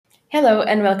Hello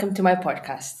and welcome to my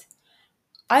podcast.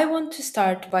 I want to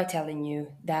start by telling you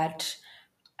that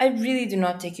I really do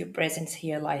not take your presence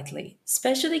here lightly,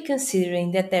 especially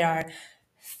considering that there are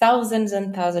thousands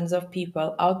and thousands of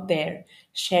people out there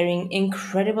sharing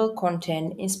incredible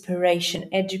content, inspiration,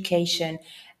 education,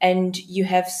 and you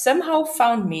have somehow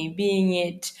found me, being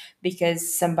it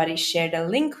because somebody shared a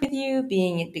link with you,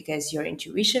 being it because your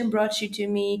intuition brought you to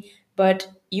me, but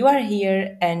you are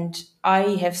here and I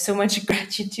have so much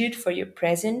gratitude for your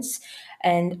presence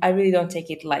and I really don't take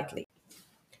it lightly.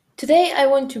 Today, I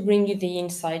want to bring you the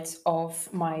insights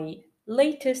of my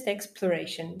latest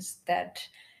explorations that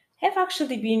have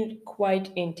actually been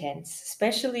quite intense,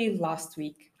 especially last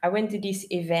week. I went to this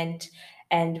event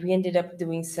and we ended up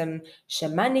doing some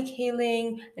shamanic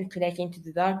healing and connecting to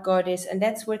the dark goddess, and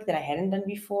that's work that I hadn't done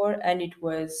before, and it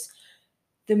was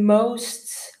the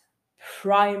most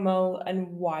primal and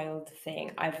wild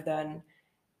thing I've done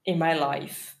in my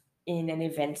life in an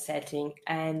event setting,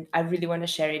 and I really want to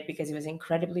share it because it was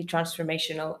incredibly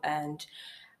transformational and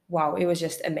wow, it was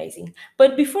just amazing.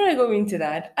 But before I go into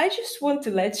that, I just want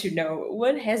to let you know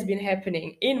what has been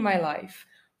happening in my life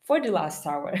for the last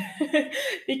hour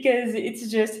because it's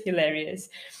just hilarious.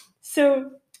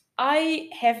 So, I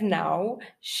have now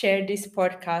shared this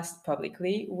podcast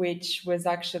publicly, which was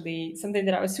actually something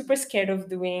that I was super scared of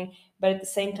doing. But at the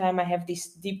same time, I have this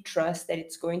deep trust that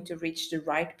it's going to reach the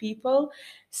right people.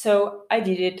 So I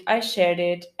did it, I shared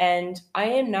it, and I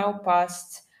am now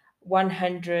past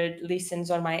 100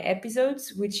 listens on my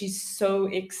episodes, which is so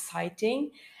exciting.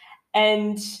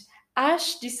 And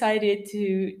Ash decided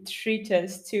to treat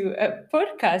us to a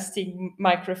podcasting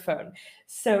microphone.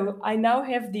 So I now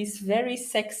have this very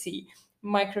sexy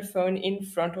microphone in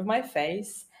front of my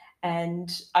face, and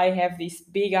I have these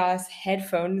big ass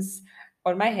headphones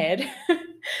on my head.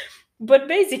 But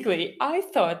basically, I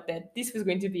thought that this was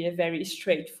going to be a very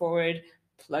straightforward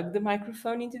plug the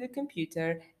microphone into the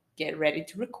computer, get ready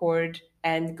to record,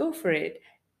 and go for it.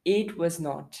 It was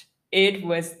not. It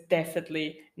was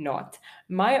definitely not.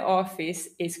 My office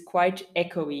is quite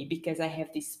echoey because I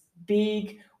have these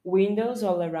big windows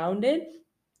all around it.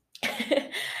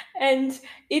 And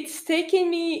it's taken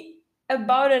me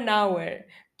about an hour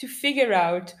to figure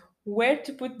out where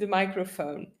to put the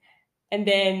microphone and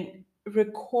then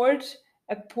record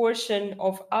a portion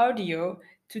of audio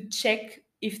to check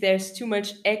if there's too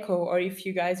much echo or if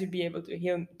you guys would be able to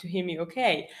hear me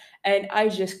okay. And I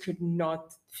just could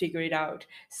not figure it out.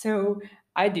 So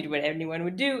I did what anyone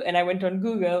would do and I went on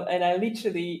Google and I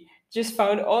literally just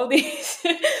found all these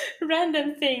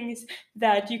random things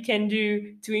that you can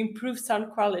do to improve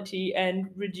sound quality and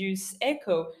reduce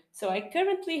echo. So I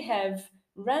currently have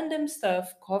random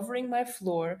stuff covering my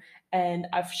floor and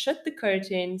I've shut the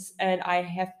curtains and I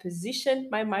have positioned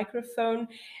my microphone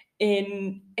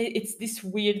in it's this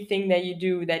weird thing that you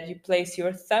do that you place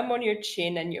your thumb on your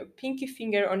chin and your pinky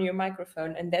finger on your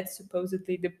microphone and that's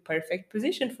supposedly the perfect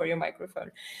position for your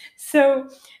microphone. So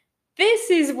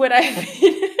this is what I've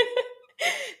been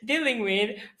dealing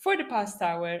with for the past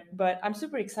hour, but I'm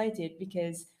super excited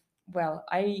because, well,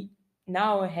 I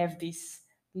now have this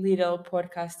little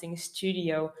podcasting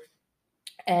studio.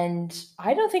 And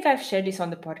I don't think I've shared this on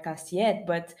the podcast yet,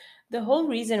 but the whole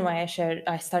reason why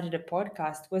I started a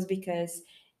podcast was because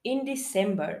in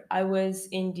December I was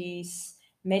in this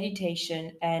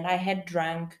meditation and I had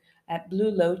drank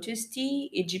blue lotus tea,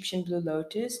 Egyptian blue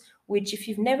lotus, which if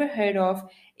you've never heard of,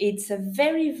 it's a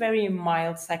very very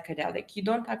mild psychedelic. You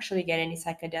don't actually get any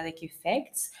psychedelic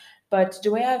effects, but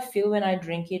the way I feel when I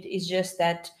drink it is just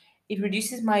that it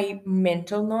reduces my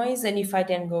mental noise, and if I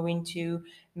then go into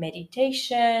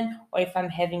meditation or if I'm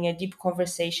having a deep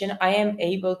conversation, I am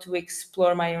able to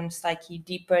explore my own psyche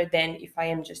deeper than if I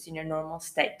am just in a normal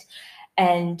state.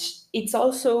 And it's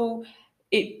also,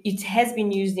 it has been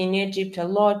used in Egypt a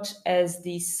lot as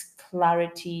this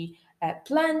clarity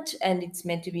plant, and it's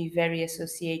meant to be very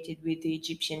associated with the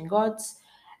Egyptian gods.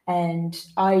 And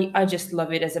I just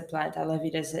love it as a plant. I love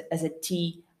it as a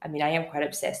tea. I mean, I am quite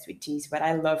obsessed with teas, but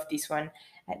I love this one.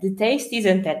 The taste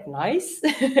isn't that nice,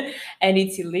 and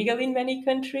it's illegal in many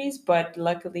countries, but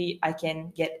luckily I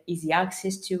can get easy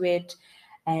access to it.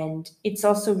 And it's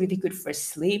also really good for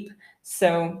sleep.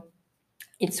 So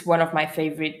it's one of my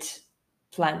favorite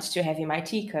plants to have in my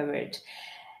tea cupboard.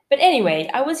 But anyway,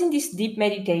 I was in this deep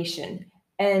meditation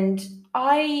and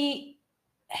I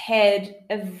had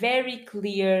a very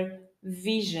clear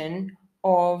vision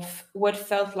of what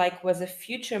felt like was a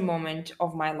future moment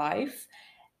of my life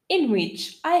in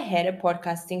which I had a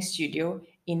podcasting studio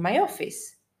in my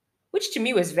office, which to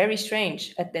me was very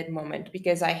strange at that moment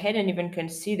because I hadn't even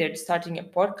considered starting a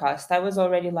podcast. I was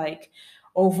already like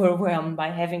overwhelmed by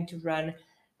having to run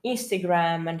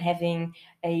Instagram and having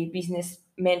a business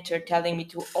mentor telling me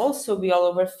to also be all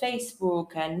over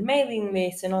Facebook and mailing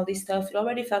lists and all this stuff, it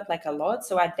already felt like a lot.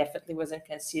 So I definitely wasn't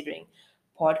considering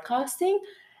podcasting.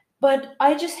 But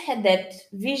I just had that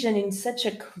vision in such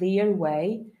a clear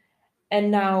way.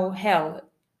 And now, hell,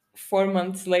 4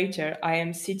 months later, I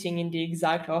am sitting in the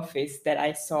exact office that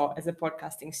I saw as a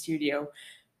podcasting studio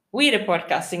with a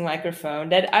podcasting microphone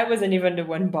that I wasn't even the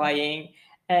one buying.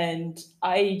 And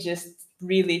I just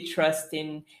really trust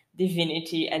in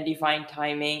divinity and divine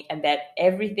timing, and that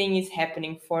everything is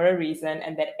happening for a reason,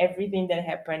 and that everything that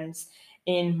happens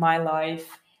in my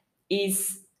life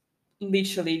is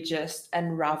literally just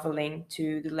unraveling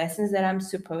to the lessons that I'm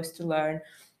supposed to learn,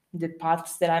 the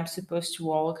paths that I'm supposed to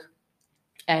walk,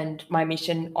 and my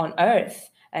mission on earth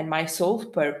and my soul's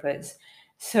purpose.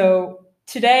 So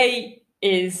today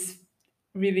is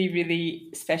really, really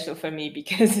special for me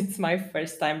because it's my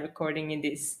first time recording in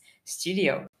this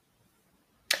studio.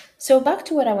 So, back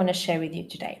to what I want to share with you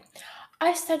today.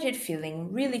 I started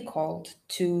feeling really called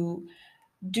to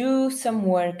do some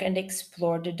work and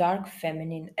explore the dark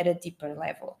feminine at a deeper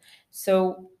level.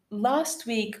 So, last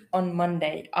week on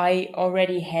Monday, I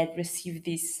already had received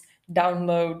this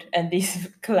download and this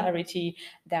clarity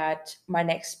that my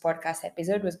next podcast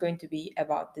episode was going to be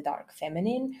about the dark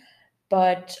feminine.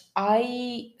 But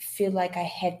I feel like I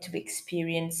had to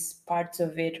experience parts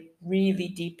of it really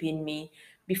deep in me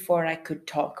before I could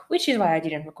talk, which is why I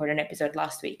didn't record an episode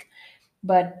last week.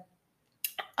 But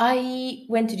I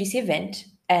went to this event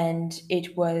and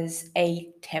it was a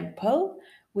temple,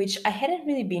 which I hadn't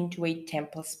really been to a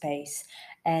temple space.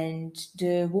 And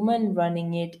the woman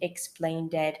running it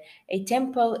explained that a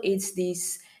temple is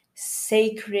this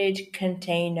sacred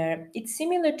container. It's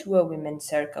similar to a women's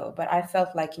circle, but I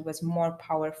felt like it was more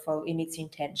powerful in its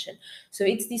intention. So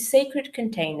it's this sacred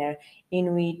container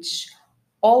in which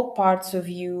all parts of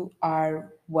you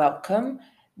are welcome,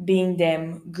 being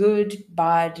them good,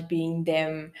 bad, being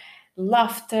them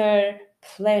laughter,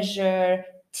 pleasure,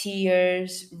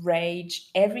 tears, rage.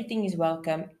 Everything is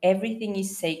welcome, everything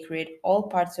is sacred, all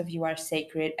parts of you are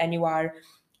sacred, and you are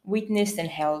witnessed and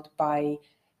held by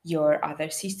your other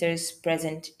sisters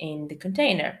present in the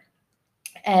container.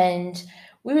 And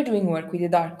we were doing work with the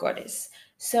dark goddess.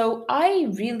 So I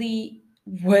really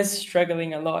was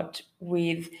struggling a lot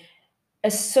with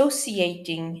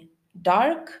associating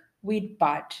dark with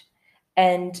bad.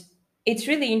 And it's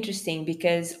really interesting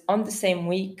because on the same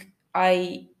week,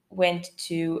 I went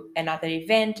to another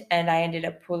event and I ended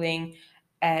up pulling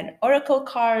an oracle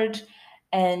card.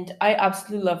 And I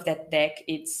absolutely love that deck.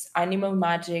 It's animal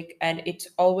magic and it's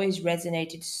always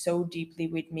resonated so deeply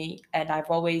with me. And I've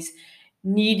always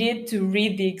needed to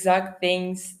read the exact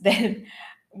things that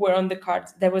were on the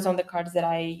cards that was on the cards that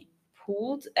I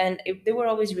pulled, and they were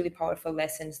always really powerful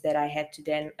lessons that I had to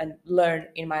then learn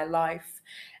in my life.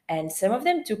 And some of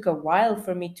them took a while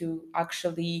for me to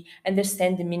actually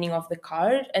understand the meaning of the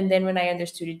card, and then when I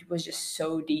understood it, it was just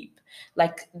so deep.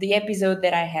 Like the episode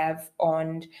that I have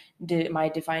on my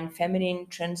divine feminine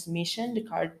transmission, the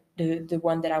card, the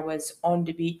one that I was on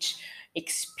the beach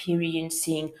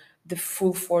experiencing the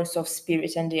full force of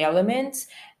spirit and the elements,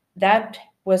 that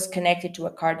was connected to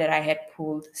a card that I had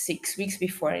pulled 6 weeks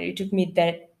before, and it took me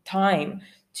that time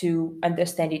to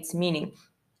understand its meaning.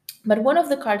 But one of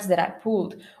the cards that I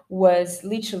pulled was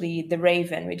literally the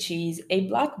raven, which is a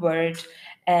blackbird,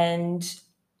 and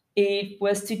it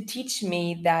was to teach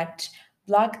me that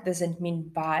black doesn't mean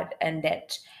bad, and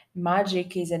that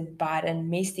magic isn't bad and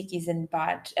mystic isn't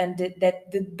bad, and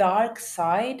that the dark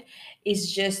side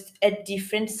is just a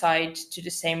different side to the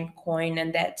same coin,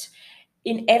 and that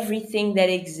in everything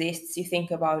that exists, you think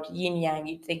about yin yang,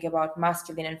 you think about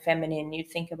masculine and feminine, you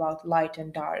think about light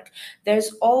and dark.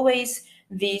 There's always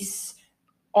this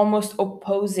almost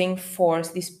opposing force,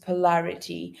 this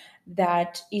polarity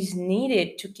that is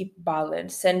needed to keep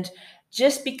balance. And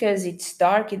just because it's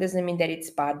dark, it doesn't mean that it's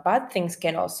bad. Bad things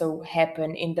can also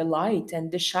happen in the light,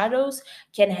 and the shadows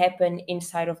can happen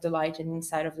inside of the light and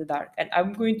inside of the dark. And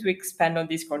I'm going to expand on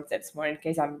these concepts more in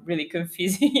case I'm really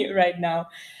confusing you right now.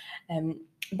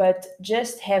 But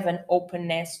just have an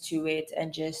openness to it,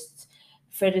 and just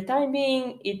for the time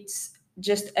being, it's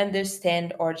just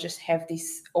understand or just have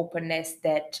this openness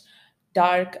that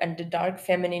dark and the dark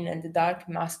feminine and the dark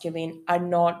masculine are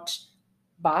not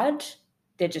bad,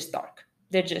 they're just dark,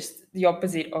 they're just the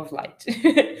opposite of light.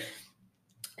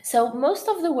 So most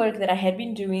of the work that I had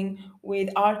been doing with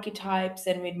archetypes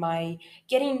and with my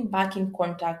getting back in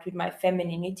contact with my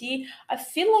femininity, I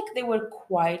feel like they were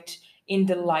quite in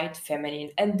the light feminine.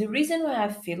 And the reason why I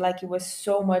feel like it was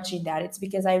so much in that, it's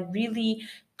because I really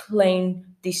claimed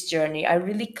this journey. I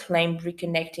really claimed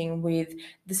reconnecting with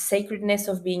the sacredness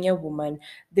of being a woman,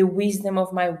 the wisdom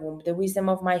of my womb, the wisdom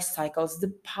of my cycles,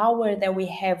 the power that we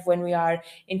have when we are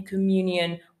in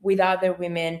communion with other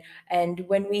women, and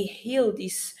when we heal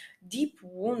these deep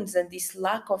wounds and this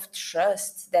lack of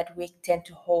trust that we tend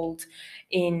to hold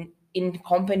in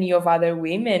company of other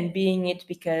women, being it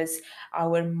because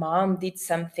our mom did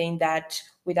something that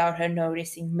without her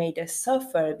noticing made us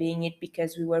suffer, being it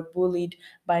because we were bullied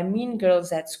by mean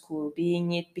girls at school,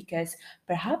 being it because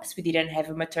perhaps we didn't have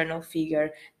a maternal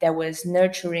figure that was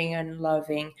nurturing and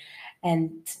loving, and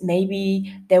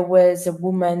maybe there was a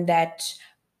woman that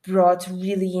brought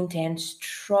really intense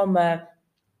trauma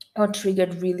or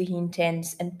triggered really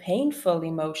intense and painful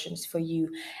emotions for you.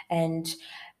 And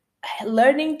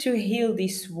learning to heal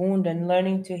this wound and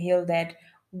learning to heal that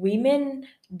women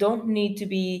don't need to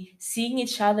be seeing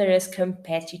each other as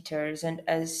competitors and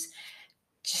as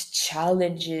just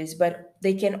challenges, but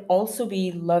they can also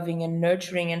be loving and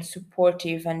nurturing and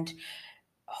supportive and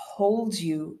hold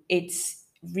you. It's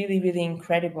really, really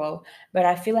incredible. But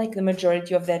I feel like the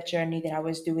majority of that journey that I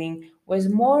was doing was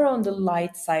more on the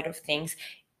light side of things.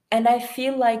 And I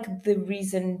feel like the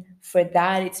reason for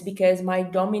that it's because my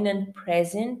dominant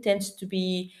present tends to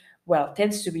be, or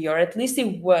at least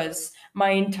it was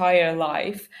my entire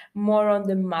life, more on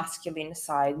the masculine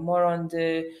side, more on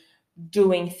the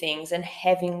doing things and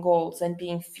having goals and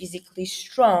being physically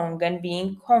strong and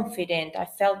being confident. I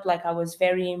felt like I was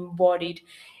very embodied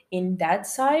in that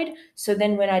side. So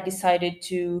then when I decided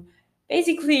to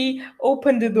basically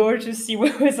open the door to see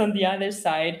what was on the other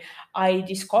side, I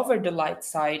discovered the light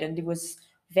side, and it was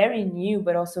very new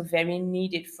but also very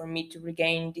needed for me to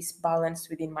regain this balance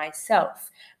within myself.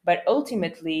 But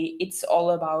ultimately, it's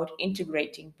all about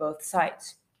integrating both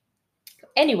sides.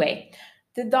 Anyway,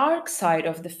 the dark side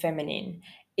of the feminine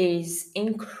is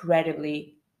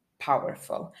incredibly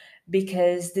powerful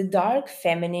because the dark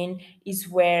feminine is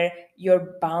where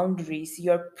your boundaries,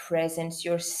 your presence,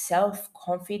 your self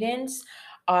confidence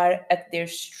are at their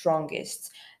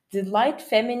strongest. The light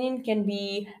feminine can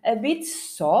be a bit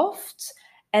soft,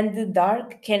 and the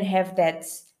dark can have that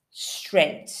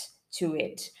strength to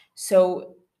it.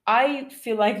 So I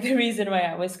feel like the reason why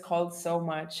I was called so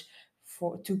much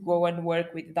for to go and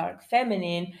work with dark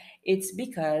feminine, it's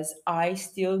because I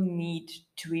still need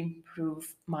to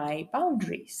improve my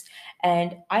boundaries.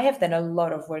 And I have done a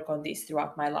lot of work on this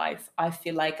throughout my life. I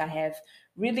feel like I have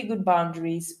really good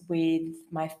boundaries with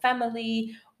my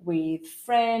family, with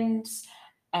friends,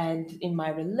 and in my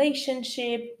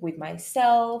relationship with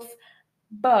myself.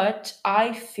 But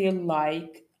I feel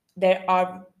like there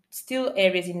are still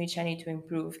areas in which I need to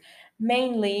improve,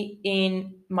 mainly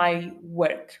in my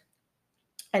work.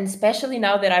 And especially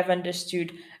now that I've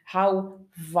understood how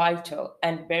vital,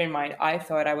 and bear in mind, I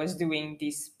thought I was doing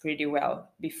this pretty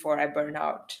well before I burn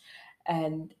out.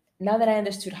 And now that I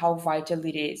understood how vital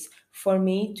it is for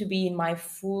me to be in my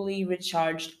fully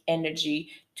recharged energy,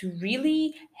 to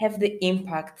really have the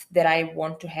impact that I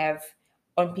want to have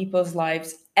on people's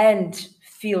lives and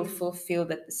feel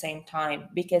fulfilled at the same time,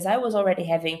 because I was already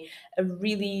having a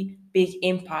really big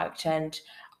impact, and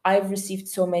I've received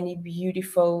so many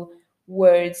beautiful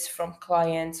words from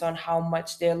clients on how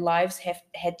much their lives have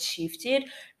had shifted,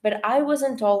 but I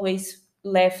wasn't always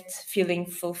left feeling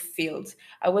fulfilled.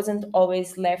 I wasn't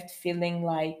always left feeling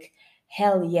like,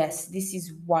 hell yes, this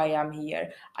is why I'm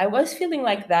here. I was feeling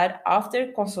like that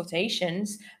after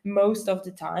consultations most of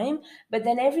the time, but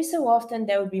then every so often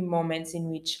there would be moments in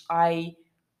which I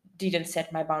didn't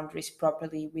set my boundaries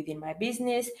properly within my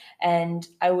business, and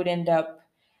I would end up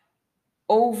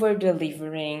over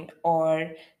delivering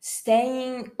or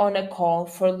staying on a call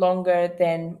for longer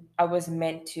than I was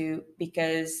meant to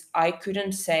because I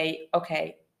couldn't say,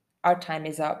 okay, our time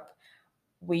is up,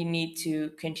 we need to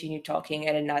continue talking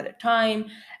at another time.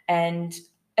 And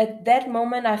at that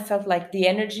moment, I felt like the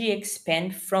energy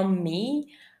expend from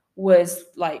me was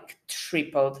like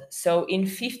tripled. So in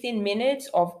 15 minutes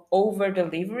of over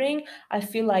delivering, I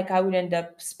feel like I would end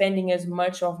up spending as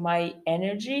much of my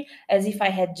energy as if I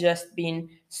had just been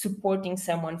supporting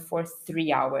someone for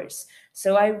 3 hours.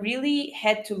 So I really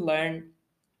had to learn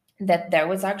that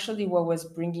was actually what was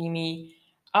bringing me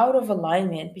out of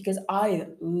alignment, because I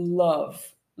love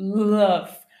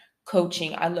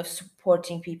coaching. I love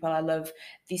supporting people. I love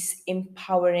this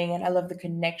empowering, and I love the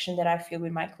connection that I feel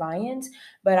with my clients.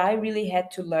 But I really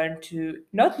had to learn to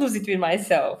not lose it with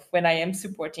myself when I am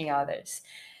supporting others.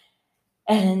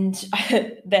 And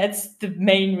that's the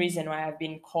main reason why I've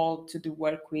been called to do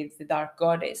work with the dark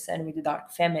goddess and with the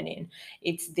dark feminine.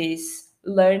 It's this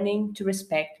learning to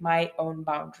respect my own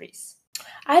boundaries.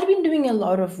 I'd been doing a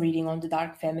lot of reading on the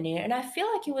dark feminine, and I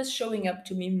feel like it was showing up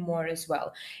to me more as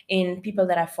well in people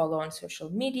that I follow on social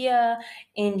media,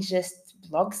 in just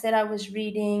blogs that I was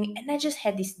reading, and I just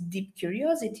had this deep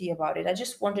curiosity about it. I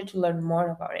just wanted to learn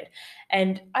more about it.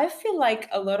 And I feel like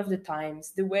a lot of the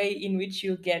times, the way in which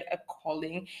you get a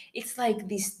calling, it's like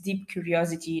this deep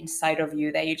curiosity inside of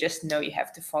you that you just know you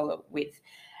have to follow with.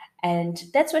 And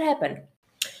that's what happened.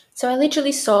 So I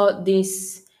literally saw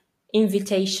this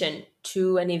invitation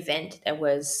to an event that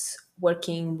was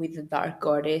working with the dark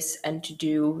goddess and to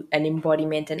do an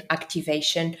embodiment and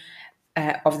activation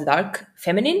of the dark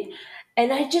feminine.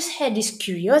 And I just had this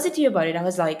curiosity about it. I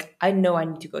was like, I know I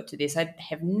need to go to this. I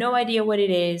have no idea what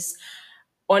it is.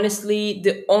 Honestly,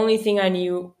 the only thing I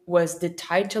knew was the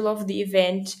title of the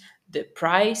event, the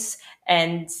price,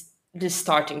 and the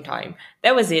starting time.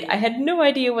 That was it. I had no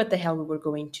idea what the hell we were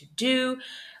going to do,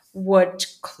 what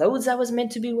clothes I was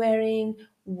meant to be wearing,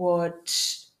 what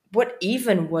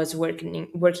even was working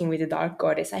with the dark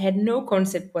goddess. I had no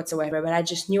concept whatsoever, but I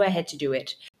just knew I had to do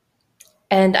it.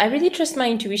 And I really trust my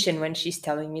intuition when she's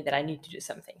telling me that I need to do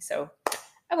something. So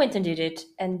I went and did it,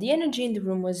 and the energy in the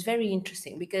room was very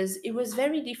interesting because it was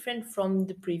very different from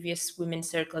the previous women's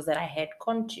circles that I had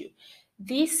gone to.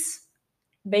 This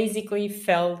basically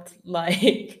felt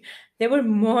like there were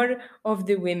more of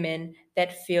the women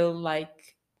that feel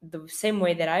like the same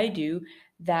way that I do,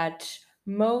 that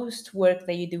most work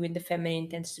that you do in the feminine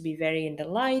tends to be very in the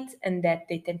light, and that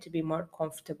they tend to be more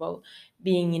comfortable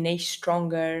being in a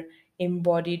stronger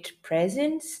embodied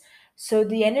presence. So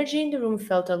the energy in the room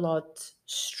felt a lot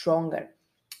stronger,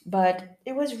 but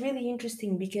it was really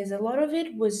interesting because a lot of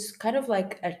it was kind of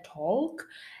like a talk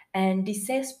and this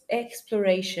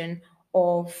exploration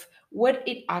of what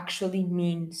it actually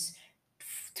means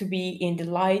to be in the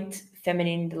light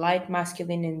feminine, the light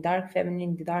masculine, and dark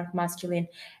feminine, the dark masculine.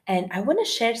 And I want to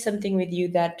share something with you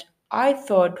that I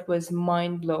thought was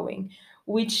mind blowing,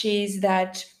 which is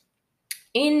that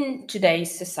in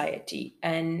today's society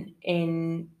and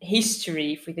in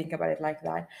history, if we think about it like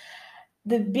that,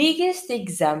 the biggest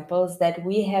examples that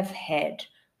we have had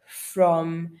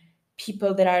from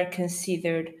people that are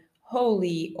considered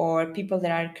holy or people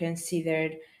that are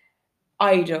considered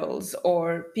idols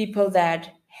or people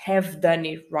that have done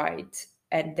it right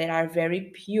and that are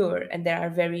very pure and that are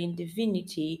very in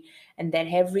divinity and that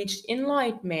have reached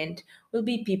enlightenment will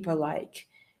be people like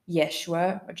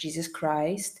Yeshua or Jesus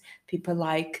Christ, people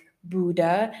like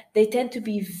Buddha. They tend to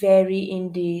be very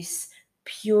in this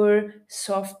pure,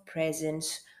 soft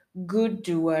presence, good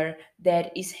doer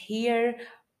that is here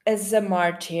as a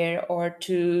martyr or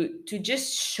to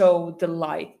just show the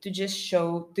light, to just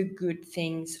show the good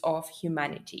things of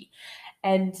humanity.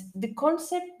 And the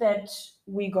concept that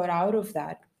we got out of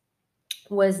that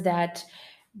was that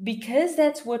because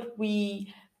that's what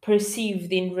we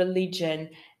perceived in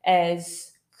religion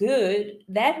as good,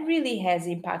 that really has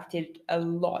impacted a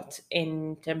lot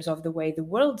in terms of the way the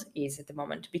world is at the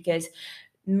moment. Because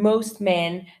most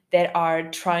men that are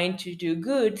trying to do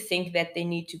good think that they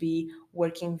need to be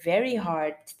working very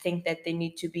hard, think that they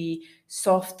need to be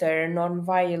softer,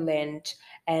 non-violent,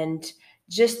 and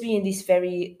just be in this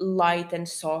very light and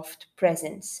soft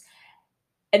presence.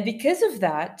 And because of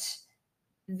that,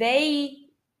 they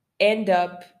end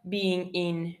up being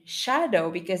in shadow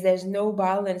because there's no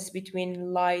balance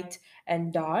between light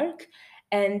and dark.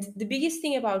 And the biggest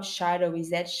thing about shadow is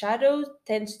that shadow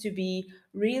tends to be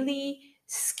really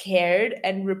scared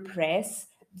and repress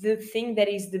the thing that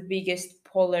is the biggest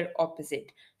polar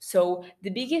opposite. So,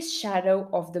 the biggest shadow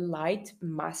of the light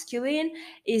masculine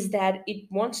is that it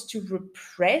wants to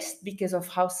repress because of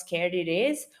how scared it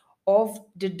is of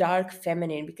the dark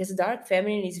feminine, because the dark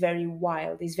feminine is very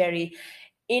wild, is very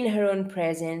in her own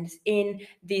presence, in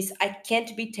this I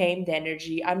can't be tamed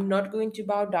energy. I'm not going to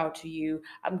bow down to you.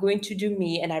 I'm going to do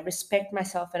me, and I respect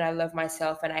myself and I love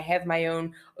myself and I have my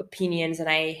own opinions and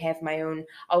I have my own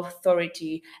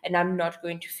authority, and I'm not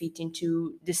going to fit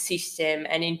into the system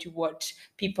and into what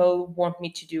people want me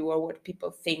to do or what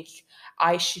people think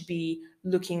I should be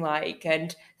looking like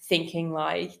and thinking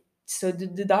like. So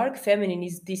the dark feminine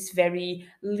is this very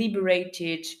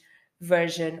liberated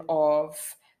version of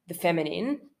the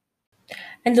feminine.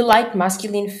 And the light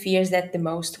masculine fears that the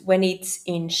most when it's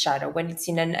in shadow, when it's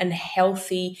in an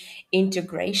unhealthy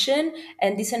integration.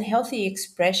 And this unhealthy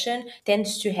expression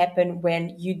tends to happen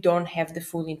when you don't have the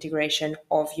full integration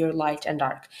of your light and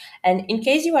dark. And in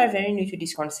case you are very new to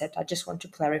this concept, I just want to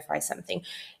clarify something.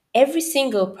 Every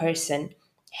single person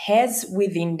has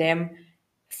within them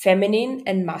feminine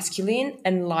and masculine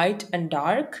and light and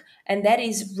dark, and that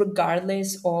is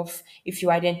regardless of if you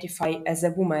identify as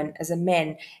a woman, as a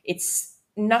man. It's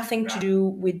nothing to do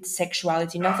with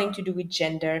sexuality, nothing to do with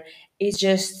gender. It's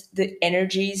just the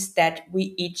energies that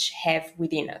we each have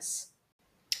within us.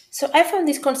 So I found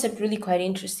this concept really quite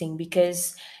interesting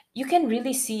because you can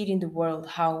really see it in the world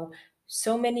how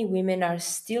so many women are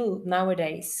still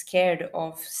nowadays scared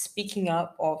of speaking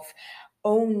up, of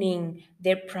owning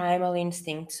their primal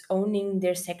instincts, owning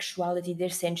their sexuality, their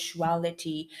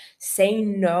sensuality,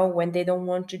 saying no when they don't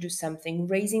want to do something,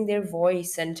 raising their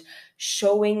voice and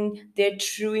showing their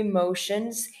true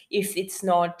emotions if it's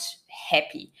not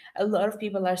happy. A lot of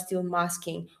people are still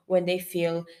masking when they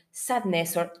feel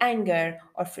sadness or anger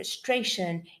or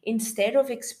frustration instead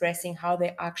of expressing how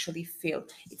they actually feel.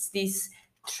 It's this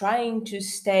trying to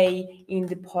stay in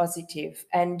the positive.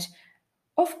 And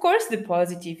of course, the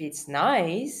positive is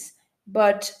nice,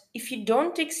 but if you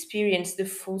don't experience the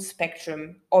full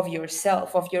spectrum of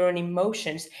yourself, of your own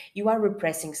emotions, you are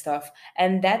repressing stuff.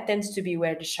 And that tends to be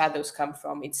where the shadows come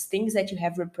from. It's things that you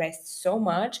have repressed so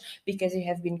much because you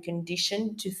have been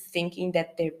conditioned to thinking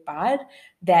that they're bad,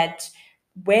 that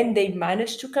when they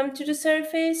manage to come to the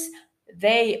surface,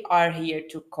 they are here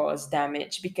to cause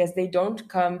damage because they don't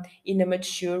come in a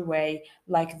mature way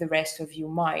like the rest of you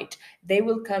might. They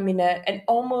will come in an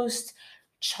almost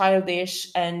childish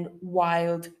and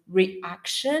wild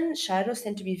reaction. Shadows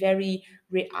tend to be very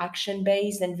reaction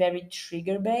based and very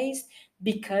trigger based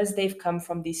because they've come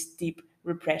from this deep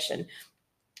repression.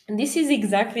 And this is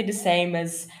exactly the same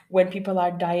as when people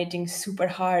are dieting super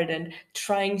hard and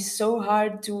trying so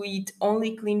hard to eat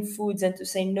only clean foods and to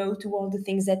say no to all the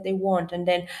things that they want. And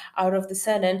then out of the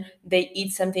sudden, they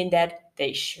eat something that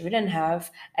they shouldn't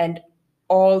have. And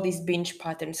all these binge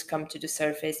patterns come to the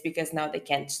surface because now they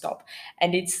can't stop.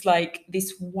 And it's like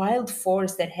this wild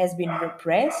force that has been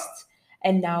repressed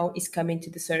and now is coming to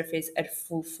the surface at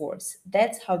full force.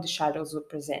 That's how the shadows will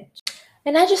present.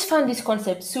 And I just found this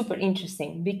concept super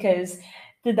interesting because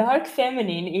the dark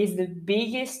feminine is the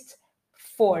biggest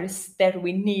force that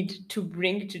we need to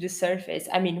bring to the surface.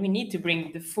 I mean, we need to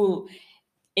bring the full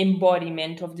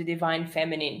embodiment of the divine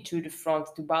feminine to the front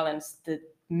to balance the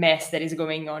mess that is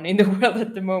going on in the world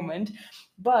at the moment.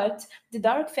 But the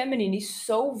dark feminine is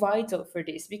so vital for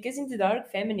this because in the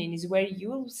dark feminine is where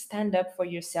you'll stand up for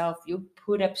yourself, you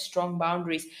put up strong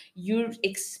boundaries, you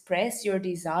express your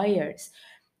desires.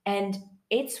 And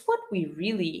it's what we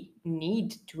really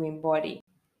need to embody.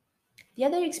 The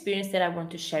other experience that I want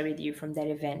to share with you from that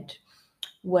event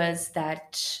was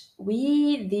that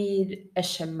we did a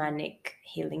shamanic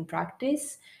healing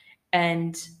practice,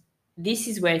 and this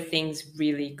is where things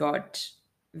really got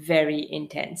very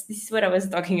intense. This is what I was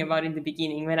talking about in the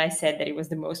beginning when I said that it was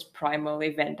the most primal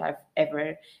event I've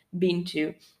ever been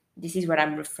to. This is what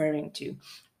I'm referring to.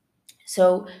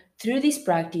 So through this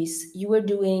practice, you were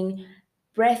doing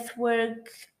breath work,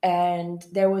 and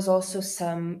there was also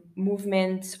some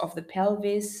movements of the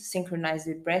pelvis synchronized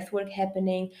with breath work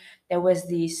happening. There was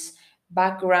this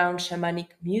background shamanic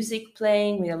music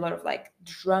playing with a lot of like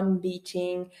drum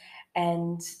beating,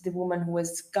 and the woman who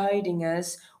was guiding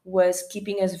us was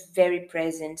keeping us very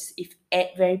present.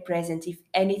 Very present, if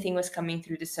anything was coming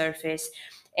through the surface,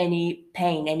 any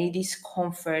pain, any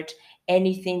discomfort,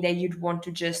 anything that you'd want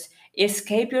to just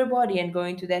escape your body and go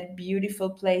into that beautiful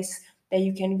place that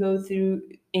you can go through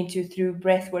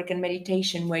breath work and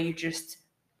meditation where you just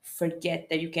forget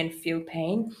that you can feel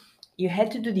pain. You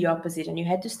had to do the opposite and you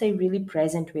had to stay really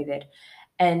present with it.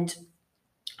 And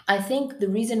I think the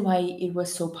reason why it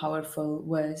was so powerful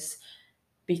was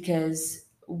because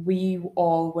we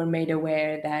all were made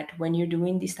aware that when you're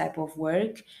doing this type of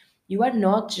work, you are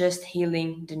not just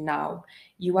healing the now.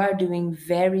 You are doing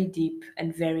very deep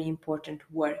and very important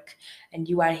work, and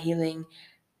you are healing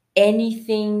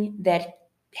anything that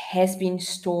has been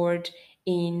stored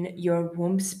in your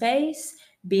womb space,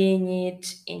 being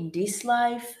it in this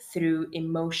life through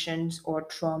emotions or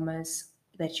traumas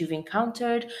that you've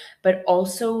encountered, but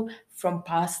also from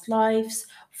past lives,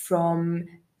 from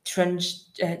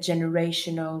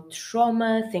transgenerational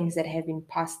trauma, things that have been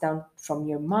passed down from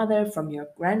your mother, from your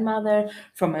grandmother,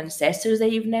 from ancestors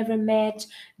that you've never met.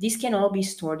 These can all be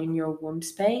stored in your womb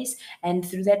space. And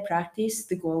through that practice,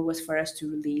 the goal was for us to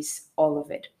release all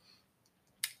of it.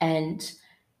 And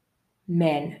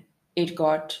man, it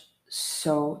got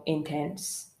so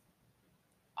intense.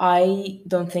 I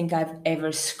don't think I've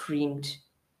ever screamed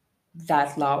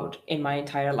that loud in my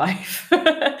entire life.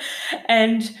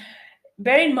 And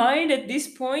bear in mind, at this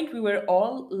point, we were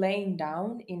all laying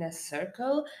down in a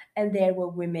circle, and there were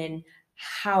women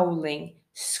howling,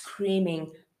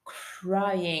 screaming,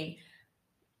 crying,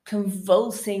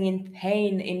 convulsing in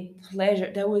pain, in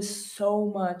pleasure. There was so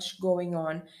much going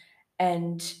on.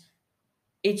 And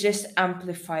it just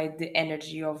amplified the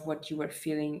energy of what you were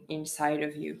feeling inside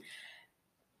of you.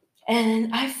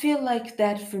 And I feel like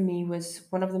that for me was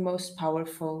one of the most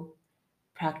powerful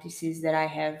practices that I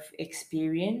have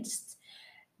experienced,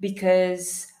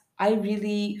 because I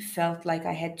really felt like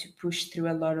I had to push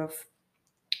through a lot of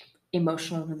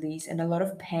emotional release and a lot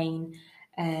of pain.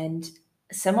 And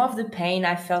some of the pain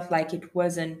I felt like it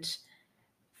wasn't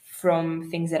from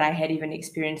things that I had even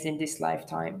experienced in this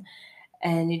lifetime.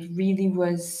 And it really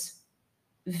was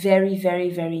very,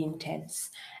 very, very intense.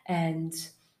 And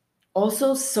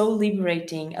also so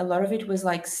liberating. A lot of it was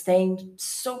like staying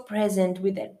so present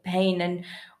with that pain, and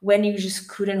when you just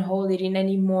couldn't hold it in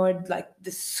anymore, like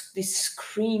this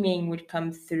screaming would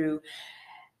come through,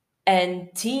 and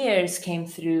tears came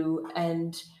through.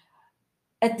 And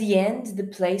at the end, the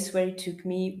place where it took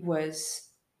me was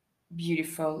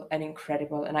beautiful and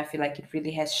incredible, and I feel like it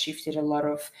really has shifted a lot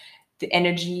of the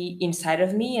energy inside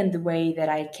of me and the way that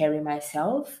I carry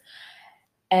myself.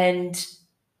 And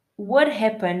what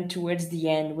happened towards the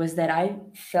end was that I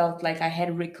felt like I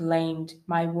had reclaimed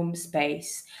my womb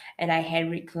space, and I had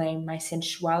reclaimed my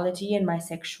sensuality and my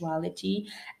sexuality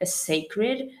as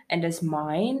sacred and as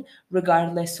mine,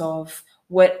 regardless of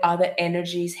what other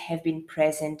energies have been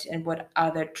present and what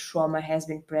other trauma has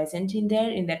been present in there.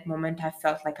 In that moment, I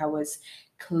felt like I was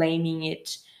claiming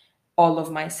it, all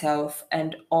of myself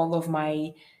and all of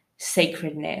my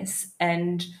sacredness.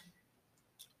 And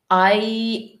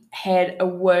I had a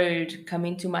word come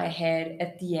into my head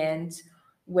at the end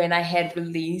when I had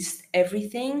released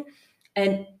everything.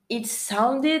 And it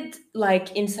sounded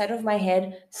like inside of my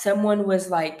head, someone was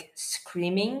like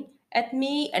screaming at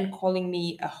me and calling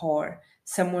me a whore.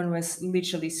 Someone was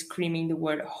literally screaming the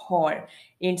word whore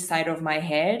inside of my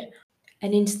head.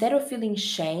 And instead of feeling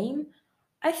shame,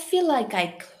 I feel like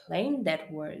I claimed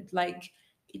that word. Like,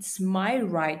 it's my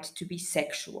right to be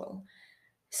sexual.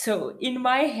 So in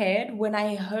my head, when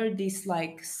I heard this,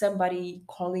 like somebody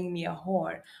calling me a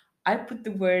whore, I put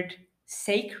the word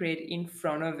sacred in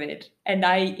front of it, and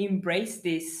I embraced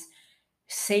this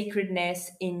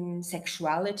sacredness in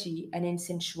sexuality and in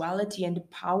sensuality and the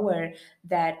power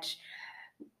that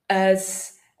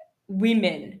as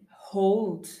women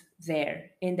hold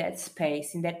there in that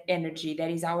space, in that energy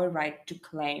that is our right to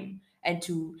claim and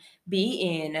to be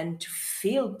in and to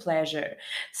feel pleasure.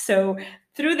 So,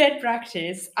 through that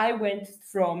practice, I went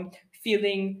from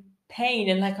feeling pain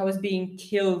and like I was being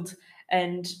killed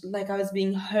and like I was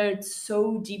being hurt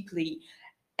so deeply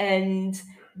and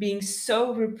being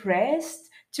so repressed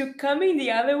to coming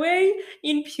the other way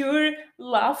in pure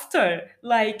laughter.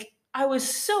 Like, I was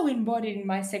so embodied in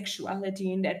my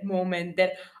sexuality in that moment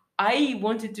that I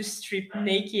wanted to strip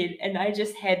naked, and I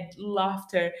just had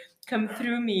laughter come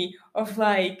through me of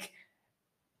like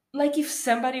if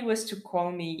somebody was to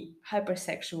call me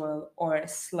hypersexual or a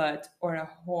slut or a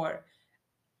whore,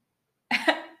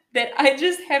 that I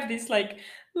just have this like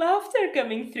laughter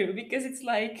coming through, because it's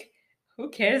like, who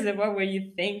cares about what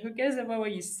you think? Who cares about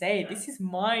what you say? This is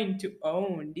mine to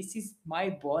own. This is my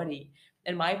body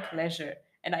and my pleasure,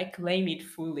 and I claim it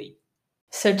fully.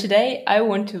 So today I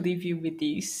want to leave you with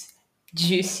this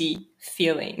juicy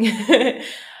feeling.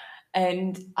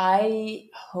 And I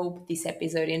hope this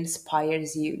episode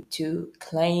inspires you to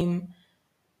claim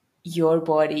your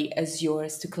body as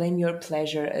yours, to claim your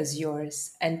pleasure as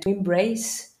yours, and to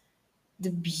embrace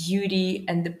the beauty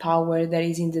and the power that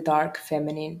is in the dark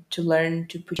feminine, to learn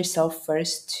to put yourself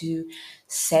first, to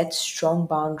set strong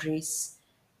boundaries,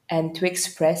 and to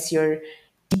express your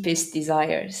deepest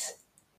desires.